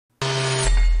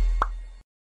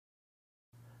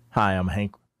Hi, I'm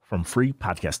Hank from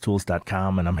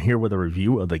freepodcasttools.com, and I'm here with a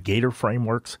review of the Gator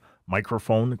Frameworks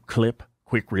microphone clip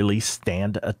quick release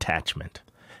stand attachment.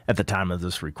 At the time of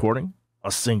this recording,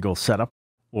 a single setup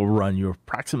will run you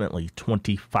approximately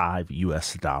 $25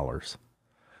 US.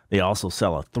 They also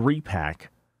sell a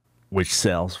 3-pack, which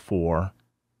sells for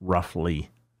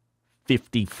roughly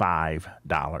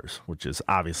 $55, which is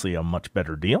obviously a much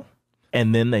better deal.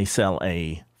 And then they sell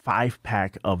a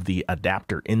 5-pack of the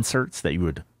adapter inserts that you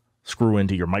would screw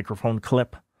into your microphone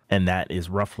clip, and that is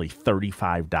roughly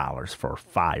 $35 for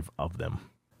 5 of them.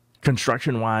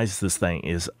 Construction-wise, this thing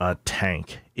is a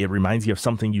tank. It reminds you of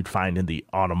something you'd find in the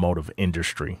automotive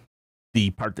industry. The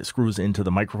part that screws into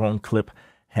the microphone clip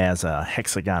has a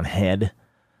hexagon head,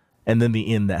 and then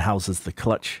the end that houses the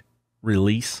clutch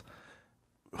release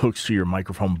hooks to your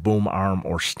microphone boom arm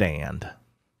or stand.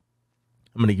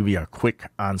 I'm going to give you a quick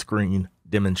on-screen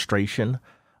demonstration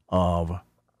of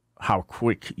how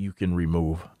quick you can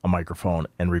remove a microphone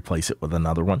and replace it with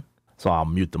another one. So I'll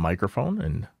mute the microphone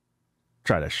and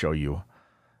try to show you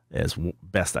as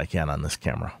best I can on this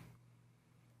camera.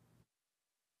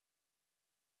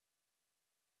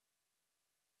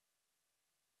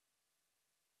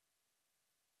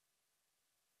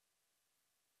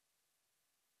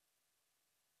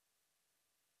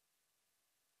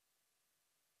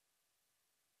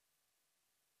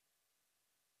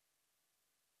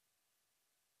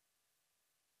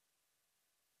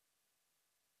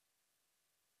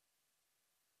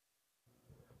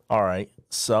 All right,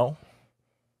 so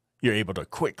you're able to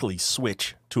quickly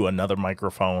switch to another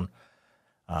microphone.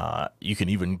 You can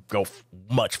even go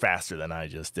much faster than I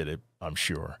just did it, I'm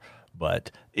sure. But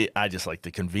I just like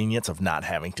the convenience of not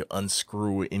having to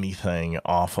unscrew anything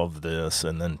off of this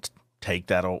and then take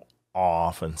that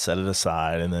off and set it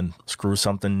aside and then screw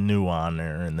something new on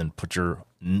there and then put your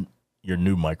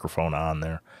new microphone on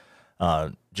there.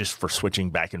 Just for switching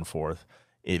back and forth.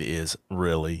 It is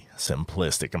really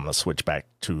simplistic. I'm going to switch back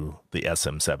to the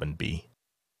SM7B.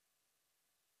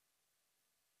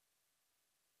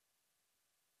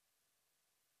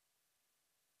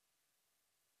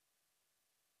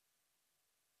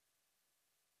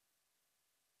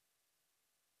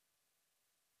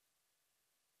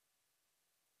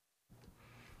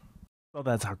 So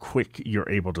that's how quick you're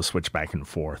able to switch back and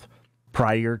forth.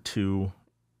 Prior to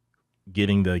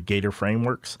getting the Gator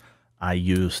Frameworks, I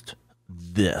used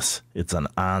this. It's an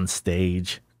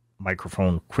on-stage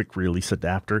microphone quick release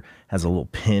adapter. Has a little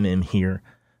pin in here,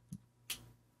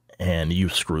 and you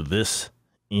screw this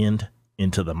end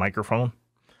into the microphone,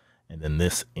 and then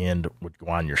this end would go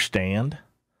on your stand.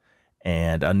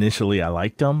 And initially I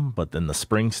liked them, but then the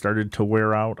spring started to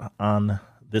wear out on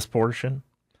this portion,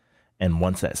 and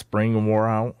once that spring wore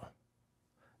out,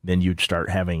 then you'd start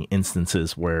having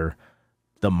instances where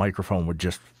the microphone would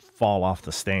just fall off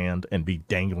the stand and be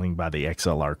dangling by the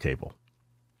XLR cable.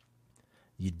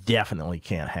 You definitely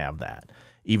can't have that.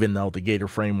 Even though the Gator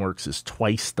Frameworks is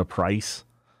twice the price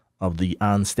of the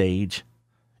OnStage,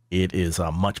 it is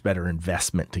a much better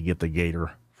investment to get the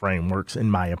Gator Frameworks,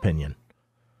 in my opinion.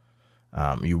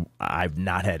 I've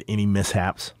not had any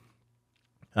mishaps.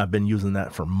 I've been using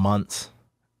that for months,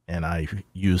 and I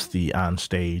used the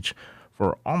OnStage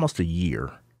for almost a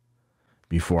year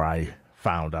before I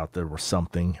found out there was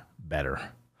something better.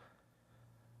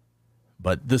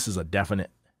 But this is a definite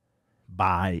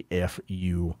buy if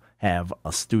you have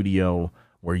a studio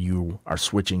where you are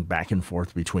switching back and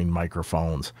forth between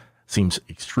microphones. Seems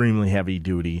extremely heavy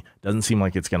duty. Doesn't seem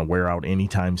like it's going to wear out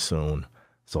anytime soon.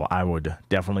 So I would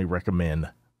definitely recommend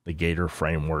the Gator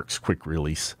Frameworks quick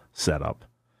release setup.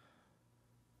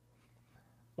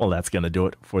 Well, that's going to do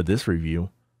it for this review.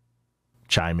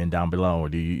 Chime in down below.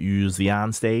 Do you use the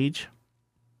OnStage?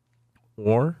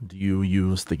 Or do you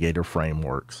use the Gator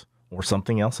Frameworks or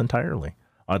something else entirely?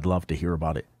 I'd love to hear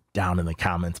about it down in the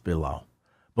comments below.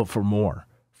 But for more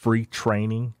free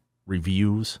training,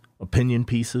 reviews, opinion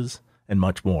pieces, and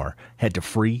much more, head to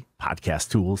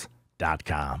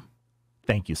freepodcasttools.com.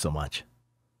 Thank you so much.